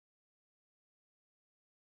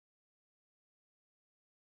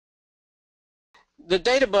The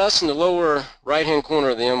data bus in the lower right-hand corner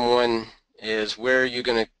of the M1 is where you're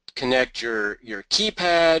going to connect your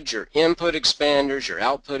keypads, your input expanders, your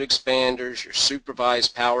output expanders, your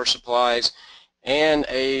supervised power supplies, and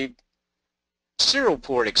a serial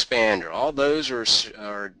port expander. All those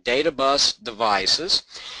are data bus devices.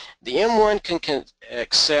 The M1 can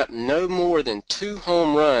accept no more than 2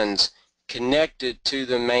 home runs connected to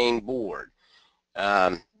the main board.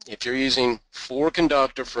 If you're using 4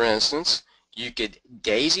 conductor, for instance, you could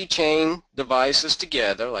daisy chain devices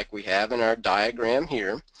together like we have in our diagram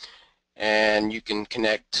here, and you can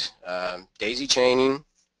connect daisy chaining,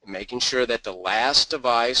 making sure that the last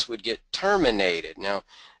device would get terminated. Now,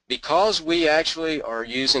 because we actually are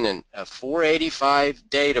using a 485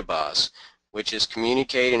 data bus, which is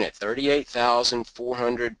communicating at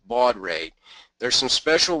 38,400 baud rate, there's some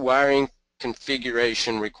special wiring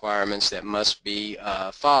configuration requirements that must be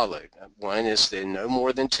followed. One is the no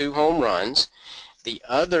more than 2 home runs. The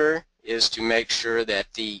other is to make sure that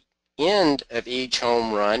the end of each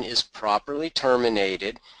home run is properly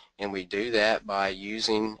terminated, and we do that by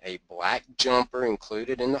using a black jumper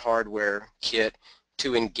included in the hardware kit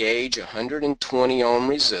to engage a 120 ohm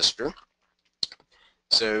resistor.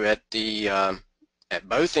 So at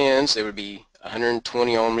both ends there would be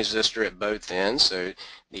 120 ohm resistor at both ends. So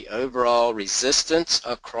the overall resistance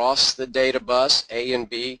across the data bus A and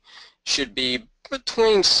B should be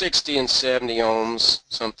between 60 and 70 ohms,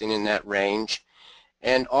 something in that range.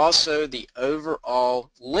 And also the overall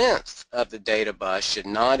length of the data bus should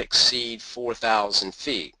not exceed 4,000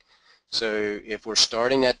 feet. So if we're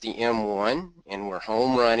starting at the M1 and we're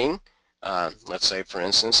home running, let's say for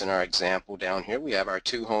instance in our example down here we have our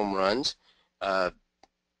 2 home runs.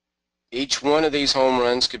 Each one of these home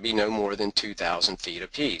runs could be no more than 2,000 feet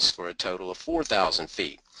apiece for a total of 4,000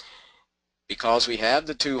 feet. Because we have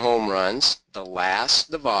the 2 home runs, the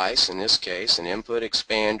last device, in this case an input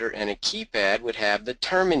expander and a keypad, would have the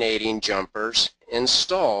terminating jumpers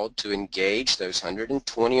installed to engage those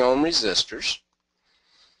 120 ohm resistors.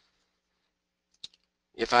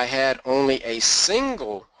 If I had only a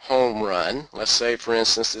single home run, let's say for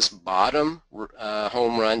instance this bottom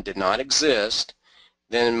home run did not exist,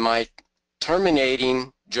 then my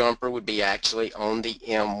terminating jumper would be actually on the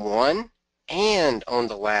M1 and on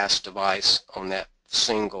the last device on that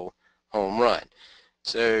single home run.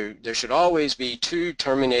 So there should always be 2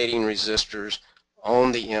 terminating resistors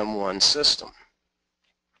on the M1 system.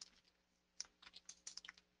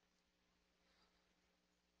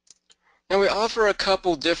 Now we offer a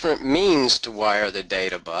couple different means to wire the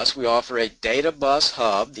data bus. We offer a data bus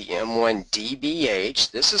hub, the M1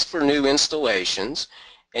 MIDBH. This is for new installations,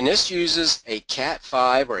 and this uses a Cat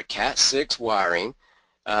 5 or a Cat 6 wiring,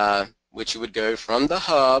 which you would go from the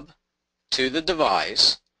hub to the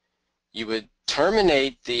device. You would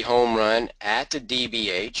terminate the home run at the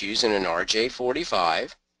DBH using an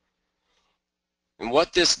RJ45. And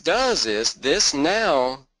what this does is this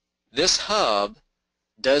hub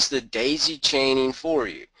does the daisy chaining for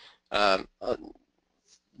you.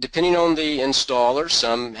 Depending on the installer,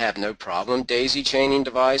 some have no problem daisy chaining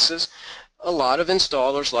devices. A lot of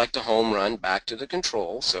installers like to home run back to the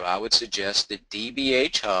control, so I would suggest the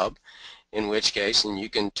DBH hub, in which case and you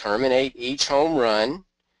can terminate each home run.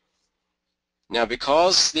 Now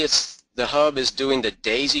because the hub is doing the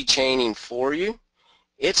daisy chaining for you,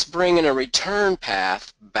 it's bringing a return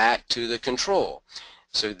path back to the control.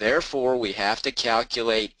 So therefore we have to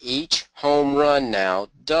calculate each home run now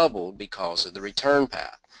doubled because of the return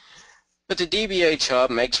path. But the DBH hub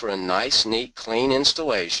makes for a nice, neat, clean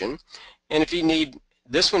installation. And if you need,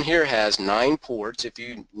 this one here has 9 ports. If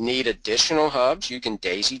you need additional hubs, you can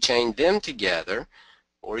daisy chain them together,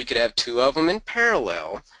 or you could have 2 of them in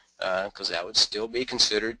parallel, because that would still be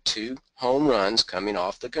considered 2 home runs coming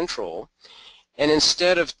off the control. And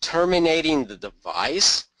instead of terminating the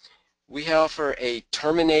device, we offer a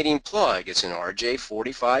terminating plug. It's an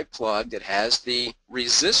RJ45 plug that has the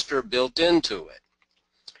resistor built into it.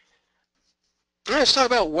 All right, let's talk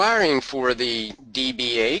about wiring for the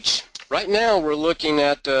DBH. Right now we're looking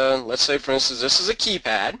at, let's say for instance this is a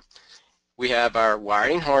keypad. We have our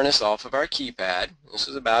wiring harness off of our keypad. This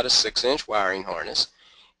is about a 6-inch wiring harness.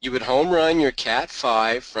 You would home run your Cat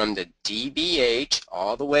 5 from the DBH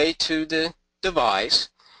all the way to the device.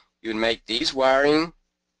 You would make these wiring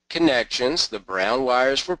connections, the brown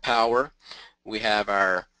wires for power. We have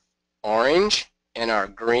our orange and our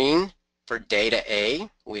green for data A.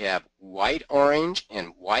 We have white orange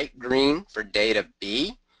and white green for data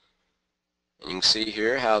B. And you can see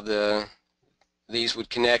here how these would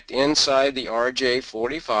connect inside the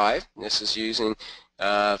RJ45. This is using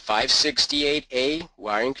 568A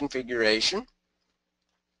wiring configuration.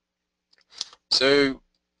 So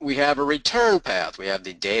we have a return path. We have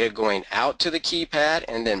the data going out to the keypad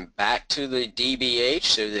and then back to the DBH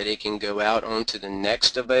so that it can go out onto the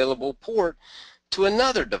next available port to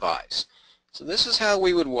another device. So this is how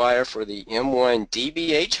we would wire for the M1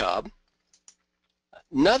 DBH hub.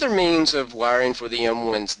 Another means of wiring for the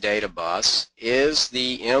M1's data bus is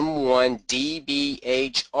the M1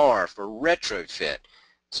 DBHR for retrofit.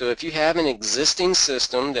 So if you have an existing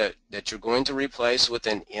system that you're going to replace with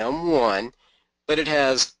an M1, but it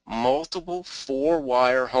has multiple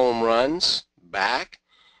 4-wire home runs back,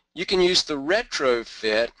 you can use the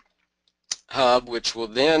retrofit hub, which will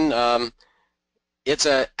then, it's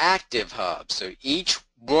an active hub. So each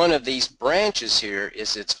one of these branches here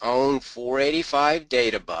is its own 485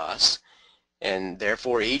 data bus, and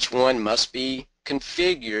therefore each one must be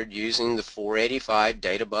configured using the 485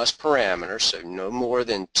 data bus parameter, so no more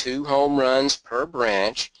than 2 home runs per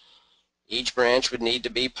branch. Each branch would need to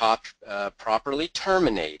be properly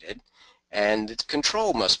terminated, and the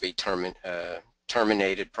control must be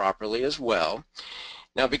terminated properly as well.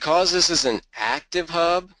 Now, because this is an active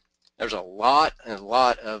hub, there's a lot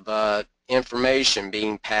of information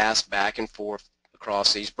being passed back and forth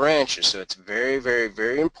across these branches. So it's very, very,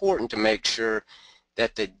 very important to make sure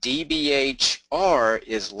that the DBHR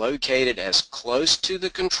is located as close to the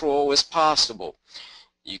control as possible.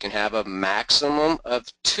 You can have a maximum of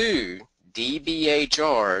 2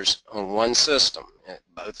 DBHRs on one system.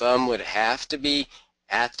 Both of them would have to be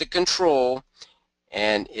at the control,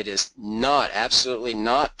 and it is absolutely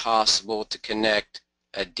not possible to connect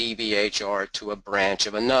a DBHR to a branch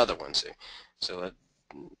of another one. So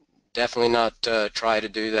definitely not try to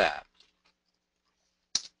do that.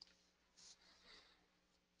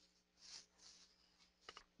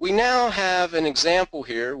 We now have an example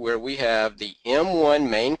here where we have the M1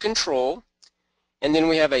 main control, and then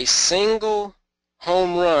we have a single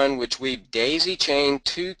home run which we've daisy chained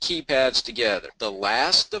 2 keypads together. The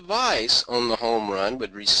last device on the home run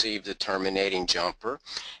would receive the terminating jumper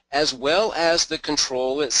as well as the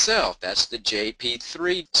control itself. That's the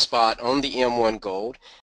JP3 spot on the M1 Gold.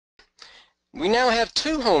 We now have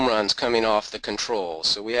 2 home runs coming off the control.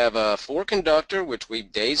 So we have a 4 conductor which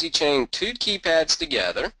we've daisy chained 2 keypads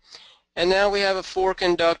together, and now we have a 4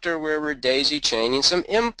 conductor where we're daisy chaining some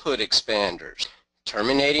input expanders.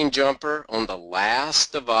 Terminating jumper on the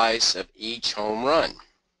last device of each home run.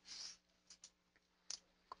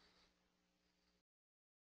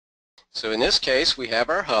 So in this case we have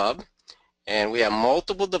our hub, and we have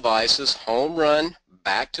multiple devices home run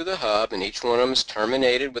back to the hub, and each one of them is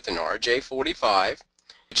terminated with an RJ45,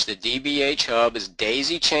 which the DBH hub is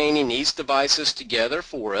daisy chaining these devices together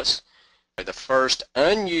for us. The first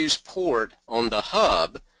unused port on the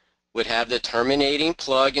hub would have the terminating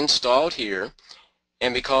plug installed here,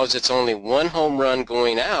 and because it's only 1 home run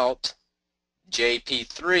going out,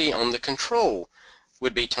 JP3 on the control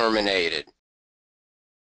would be terminated.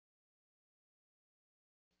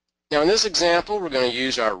 Now in this example we're going to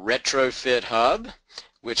use our retrofit hub,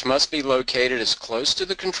 which must be located as close to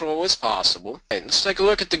the control as possible. Okay, let's take a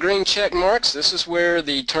look at the green check marks. This is where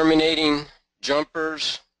the terminating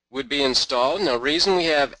jumpers would be installed. Now the reason we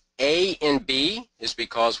have A and B is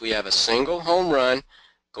because we have a single home run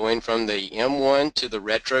going from the M1 to the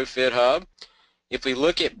retrofit hub. If we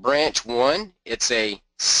look at branch 1, it's a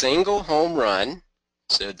single home run,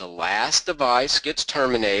 so the last device gets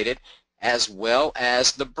terminated as well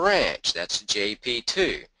as the branch. That's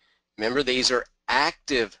JP2. Remember, these are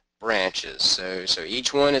active branches, so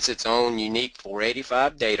each one is its own unique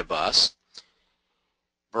 485 data bus.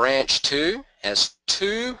 Branch 2 has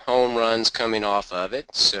 2 home runs coming off of it,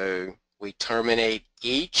 so we terminate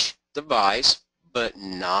each device but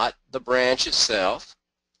not the branch itself.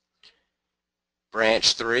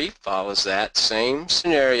 Branch 3 follows that same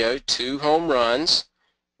scenario, 2 home runs.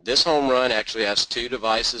 This home run actually has 2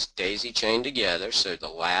 devices daisy chained together, so the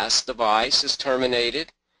last device is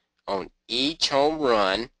terminated on each home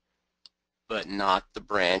run but not the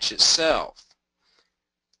branch itself.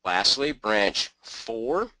 Lastly, branch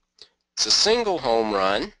 4, it's a single home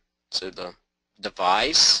run, so the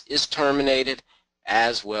device is terminated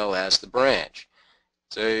as well as the branch.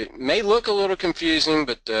 So it may look a little confusing,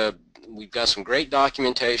 but we've got some great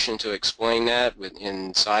documentation to explain that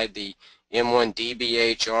inside the M1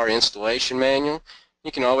 DBHR installation manual.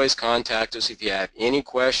 You can always contact us if you have any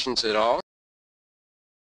questions at all.